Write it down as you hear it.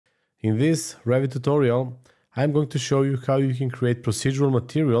In this Revit tutorial, I'm going to show you how you can create procedural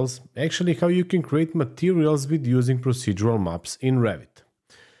materials, actually how you can create materials with using procedural maps in Revit.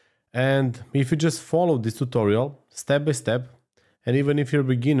 And if you just follow this tutorial step by step, and even if you're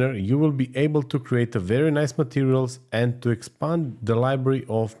a beginner, you will be able to create a very nice materials and to expand the library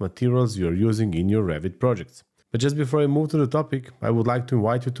of materials you're using in your Revit projects. But just before I move to the topic, I would like to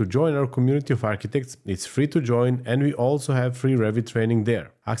invite you to join our community of architects. It's free to join and we also have free Revit training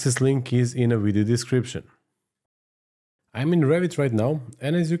there. Access link is in a video description. I'm in Revit right now,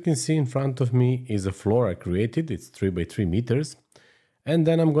 and as you can see in front of me is a floor I created. It's 3 by 3 meters. And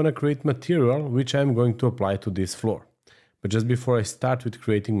then I'm going to create material which I'm going to apply to this floor. But just before I start with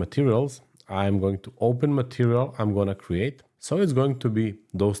creating materials, I'm going to open material I'm going to create. So it's going to be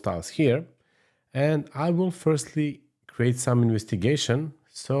those tiles here. And I will firstly create some investigation.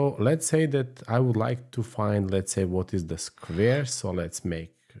 So let's say that I would like to find, let's say, what is the square. So let's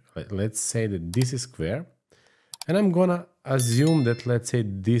say that this is square. And I'm gonna assume that, let's say,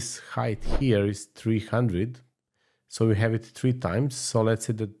 this height here is 300. So we have it 3 times. So let's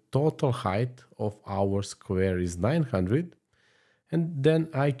say the total height of our square is 900. And then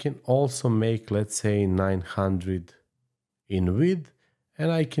I can also make, let's say, 900 in width.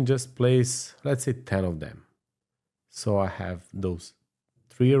 And I can just place, let's say, 10 of them. So I have those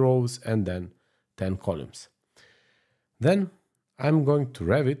 3 rows and then 10 columns. Then I'm going to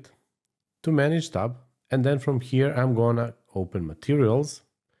Revit to Manage tab. And then from here, I'm gonna open materials.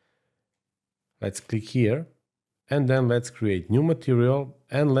 Let's click here. And then let's create new material.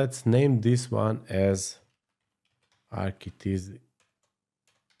 And let's name this one as Arkiteasy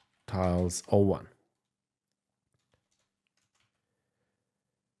Tiles 01.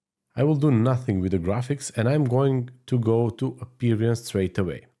 I will do nothing with the graphics and I'm going to go to appearance straight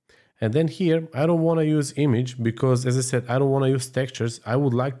away. And then here, I don't want to use image because, as I said, I don't want to use textures. I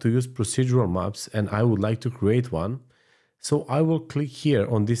would like to use procedural maps and I would like to create one. So I will click here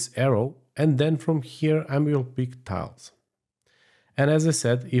on this arrow and then from here I will pick tiles. And as I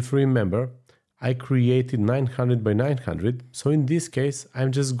said, if you remember, I created 900 by 900. So in this case,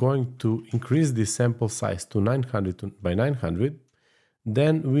 I'm just going to increase the sample size to 900 by 900.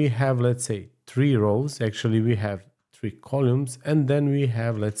 Then we have, let's say, 3 rows. Actually, we have 3 columns, and then we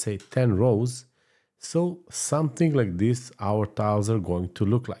have, let's say, 10 rows. So something like this, our tiles are going to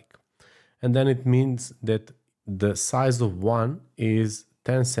look like. And then it means that the size of one is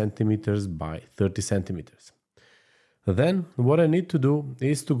 10 centimeters by 30 centimeters. Then what I need to do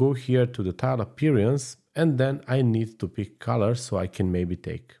is to go here to the tile appearance, and then I need to pick color. So I can maybe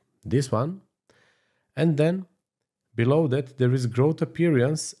take this one, and then below that, there is growth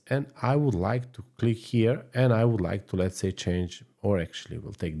appearance, and I would like to click here and I would like to, let's say, change, or actually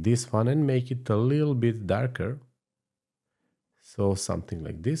we'll take this one and make it a little bit darker. So something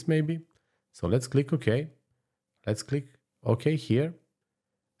like this maybe. So let's click OK. Let's click OK here.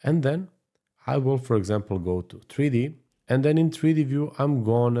 And then I will, for example, go to 3D. And then in 3D view, I'm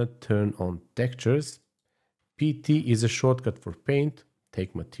gonna turn on textures. PT is a shortcut for paint.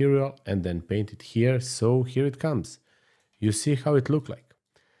 Take material and then paint it here. So here it comes. You see how it looks like.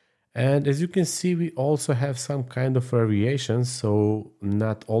 And as you can see, we also have some kind of variations. So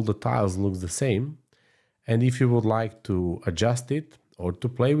not all the tiles looks the same. And if you would like to adjust it or to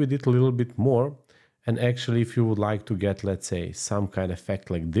play with it a little bit more, and actually if you would like to get, let's say, some kind of effect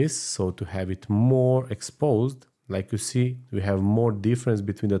like this, so to have it more exposed, like you see, we have more difference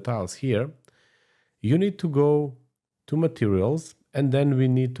between the tiles here, you need to go to materials. And then we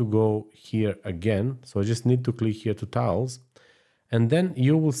need to go here again. So I just need to click here to tiles. And then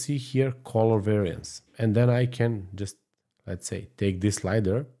you will see here color variance. And then I can just, let's say, take this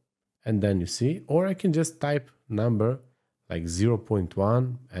slider. And then you see, or I can just type number like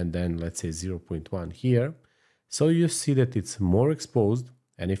 0.1 and then let's say 0.1 here. So you see that it's more exposed.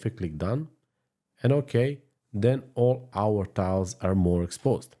 And if I click done and OK, then all our tiles are more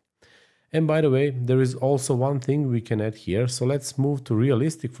exposed. And by the way, there is also one thing we can add here. So let's move to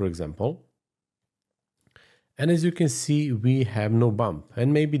realistic, for example. And as you can see, we have no bump.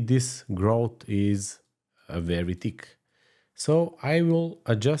 And maybe this growth is very thick. So I will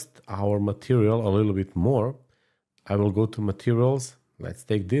adjust our material a little bit more. I will go to materials. Let's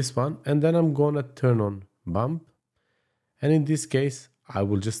take this one. And then I'm going to turn on bump. And in this case, I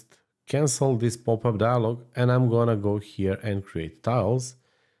will just cancel this pop-up dialog. And I'm going to go here and create tiles.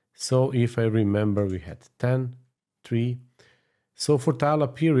 So if I remember, we had 10, 3. So for tile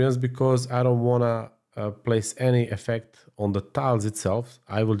appearance, because I don't want to place any effect on the tiles itself,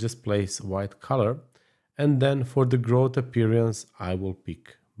 I will just place white color. And then for the growth appearance, I will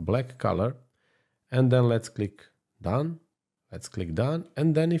pick black color. And then let's click done. Let's click done.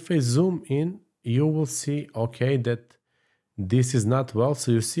 And then if I zoom in, you will see, okay, that this is not well.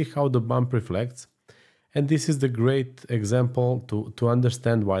 So you see how the bump reflects. And this is the great example to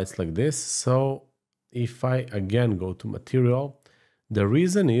understand why it's like this. So if I again go to material, the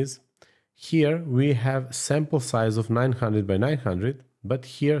reason is here we have sample size of 900 by 900, but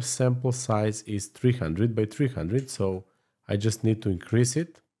here sample size is 300 by 300. So I just need to increase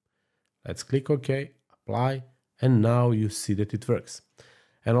it. Let's click OK, apply, and now you see that it works.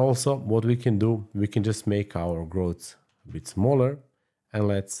 And also what we can do, we can just make our growths a bit smaller, and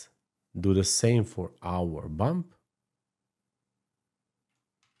let's do the same for our bump.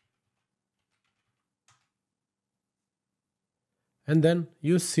 And then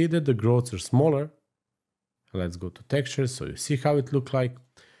you see that the growths are smaller. Let's go to textures so you see how it looked like.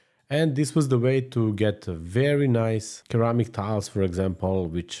 And this was the way to get very nice ceramic tiles, for example,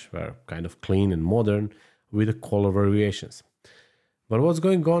 which were kind of clean and modern with the color variations. But what's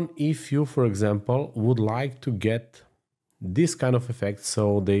going on if you, for example, would like to get this kind of effect,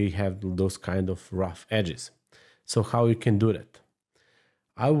 so they have those kind of rough edges? So how you can do that?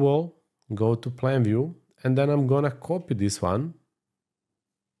 I will go to plan view, and then I'm gonna copy this one.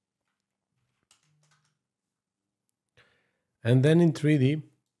 And then in 3D,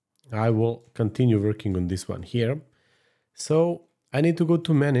 I will continue working on this one here. So I need to go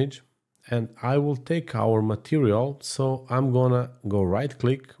to manage, and I will take our material. So I'm gonna go right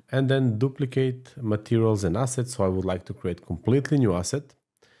click and then duplicate materials and assets. So I would like to create completely new asset.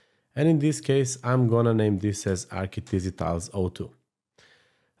 And in this case, I'm gonna name this as Arkiteasy Tiles 02.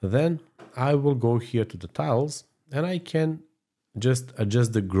 Then I will go here to the tiles, and I can just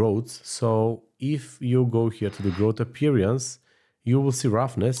adjust the growths. So if you go here to the growth appearance, you will see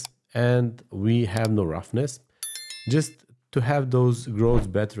roughness, and we have no roughness. Just to have those growths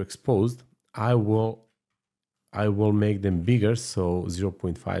better exposed, I will make them bigger, so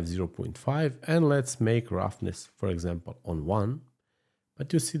 0.5, 0.5, and let's make roughness, for example, on 1.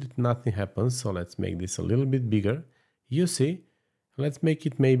 But you see that nothing happens, so let's make this a little bit bigger. You see, let's make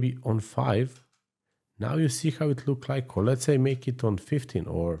it maybe on 5. Now you see how it looks like, or let's say make it on 15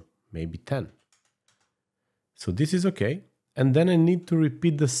 or maybe 10. So this is okay. And then I need to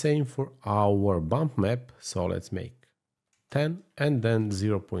repeat the same for our bump map. So let's make 10 and then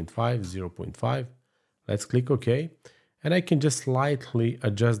 0.5, 0.5. Let's click OK. And I can just slightly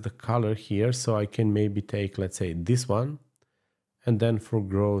adjust the color here. So I can maybe take, let's say, this one. And then for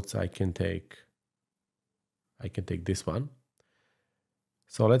growths, I can take this one.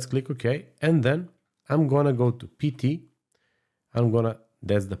 So let's click OK. And then I'm gonna go to PT.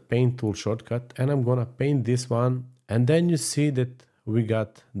 That's the paint tool shortcut, and I'm gonna paint this one. And then you see that we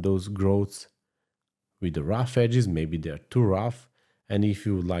got those growths with the rough edges. Maybe they're too rough. And if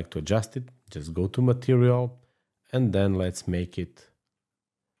you would like to adjust it, just go to material, and then let's make it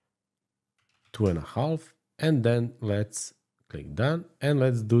 2.5. And then let's click done, and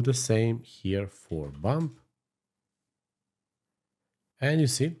let's do the same here for bump. And you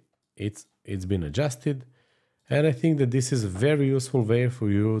see, it's been adjusted. And I think that this is a very useful way for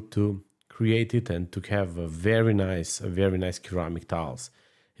you to create it and to have a very nice ceramic tiles.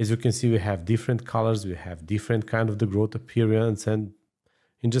 As you can see, we have different colors, we have different kind of the growth appearance, and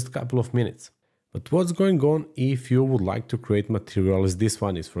in just a couple of minutes. But what's going on if you would like to create material as this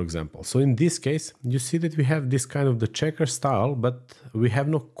one is, for example? So in this case, you see that we have this kind of the checker style, but we have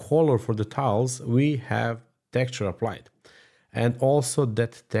no color for the tiles. We have texture applied. And also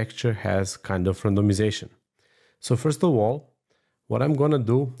that texture has kind of randomization. So first of all, what I'm gonna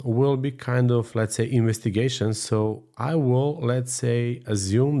do will be kind of, let's say, investigation. So I will, let's say,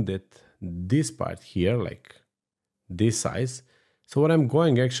 assume that this part here, like this size. So what I'm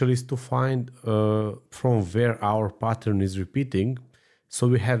going actually is to find from where our pattern is repeating. So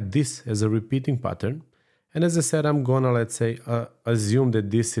we have this as a repeating pattern. And as I said, I'm gonna, let's say, assume that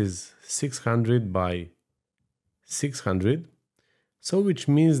this is 600 by 600. So which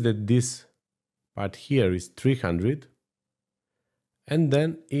means that this part here is 300. And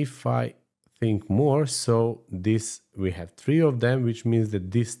then if I think more, so this, we have 3 of them, which means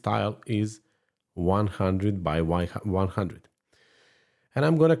that this tile is 100 by 100. And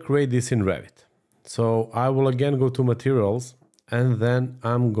I'm gonna create this in Revit. So I will again go to materials, and then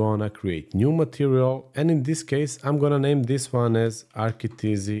I'm gonna create new material. And in this case, I'm gonna name this one as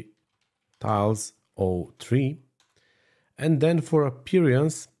Arkiteasy Tiles 03. And then for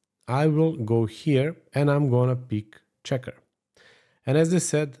appearance, I will go here and I'm gonna pick checker. And as I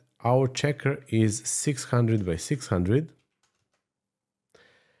said, our checker is 600 by 600.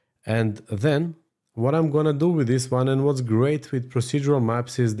 And then what I'm gonna do with this one, and what's great with procedural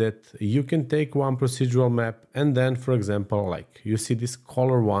maps, is that you can take one procedural map and then, for example, like you see this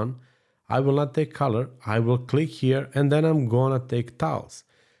color one, I will not take color, I will click here and then I'm gonna take tiles.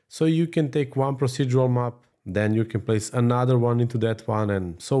 So you can take one procedural map, then you can place another one into that one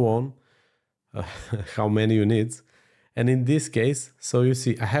and so on, how many you need. And in this case, so you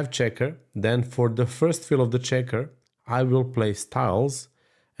see I have checker, then for the first field of the checker, I will place tiles,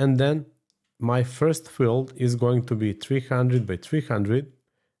 and then my first field is going to be 300 by 300,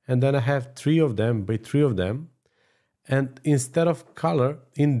 and then I have 3 of them by 3 of them. And instead of color,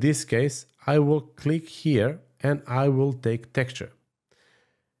 in this case, I will click here and I will take texture.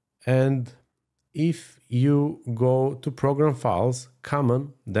 And if you go to program files,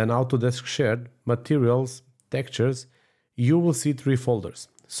 common, then Autodesk shared, materials, textures, you will see 3 folders.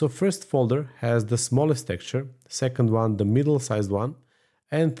 So first folder has the smallest texture, second one the middle sized one,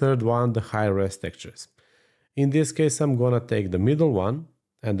 and third one the high res textures. In this case, I'm gonna take the middle one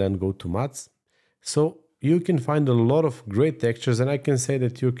and then go to mats. So you can find a lot of great textures, and I can say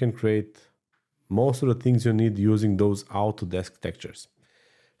that you can create most of the things you need using those Autodesk textures.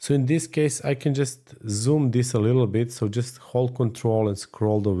 So in this case, I can just zoom this a little bit. So just hold Control and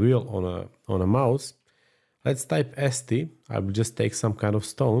scroll the wheel on a mouse. Let's type ST. I will just take some kind of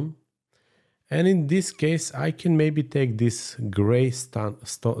stone. And in this case, I can maybe take this gray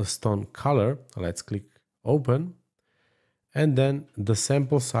stone color. Let's click open. And then the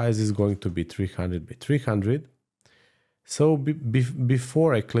sample size is going to be 300 by 300. So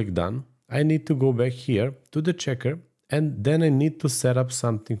before I click done, I need to go back here to the checker, and then I need to set up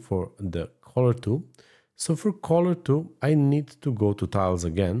something for the color 2. So for color 2, I need to go to tiles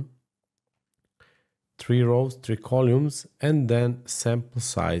again, 3 rows, 3 columns, and then sample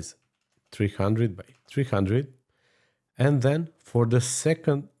size 300 by 300. And then for the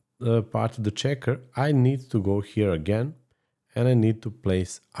second part of the checker, I need to go here again, and I need to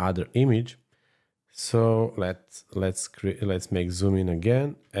place other image. So let's make zoom in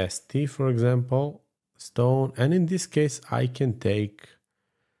again, ST for example, stone, and in this case I can take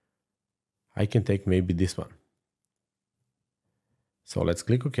maybe this one. So let's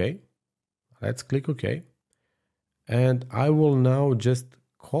click OK. Let's click OK. And I will now just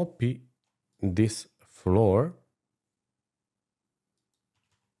copy this floor.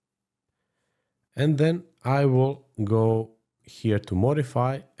 And then I will go here to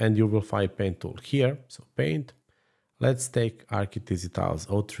modify, and you will find paint tool here. So paint, let's take Arkiteasy tiles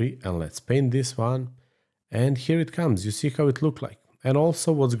 03 and let's paint this one. And here it comes. You see how it looks like. And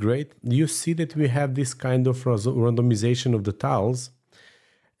also what's great, you see that we have this kind of randomization of the tiles.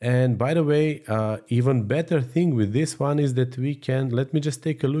 And by the way, even better thing with this one is that we can, let me just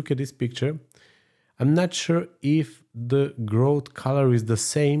take a look at this picture. I'm not sure if the growth color is the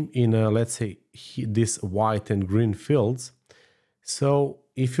same in, let's say, this white and green fields. So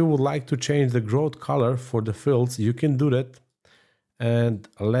if you would like to change the growth color for the fields, you can do that. And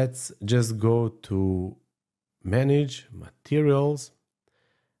let's just go to Manage, Materials.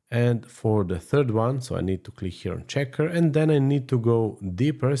 And for the third one, so I need to click here on checker, and then I need to go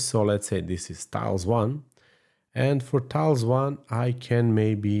deeper. So let's say this is tiles 1. And for tiles 1, I can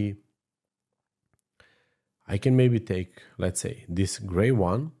maybe take, let's say, this gray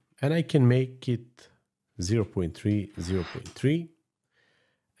one, and I can make it 0.3, 0.3.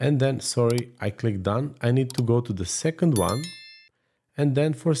 And then, sorry, I click done. I need to go to the second one. And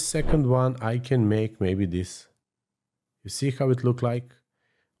then for second one, I can make maybe this. You see how it look like?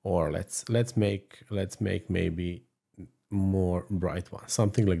 Or let's make maybe more bright one,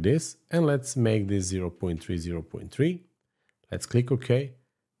 something like this. And let's make this 0.3, 0.3. Let's click OK,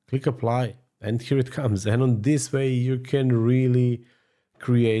 click apply, and here it comes. And on this way, you can really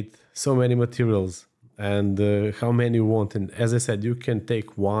create so many materials and how many you want. And as I said, you can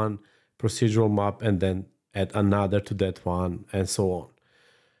take one procedural map and then add another to that one and so on.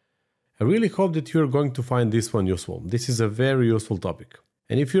 I really hope that you're going to find this one useful. This is a very useful topic.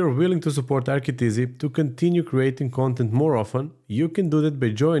 And if you're willing to support Arkiteasy to continue creating content more often, you can do that by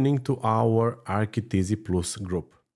joining to our Arkiteasy Plus group.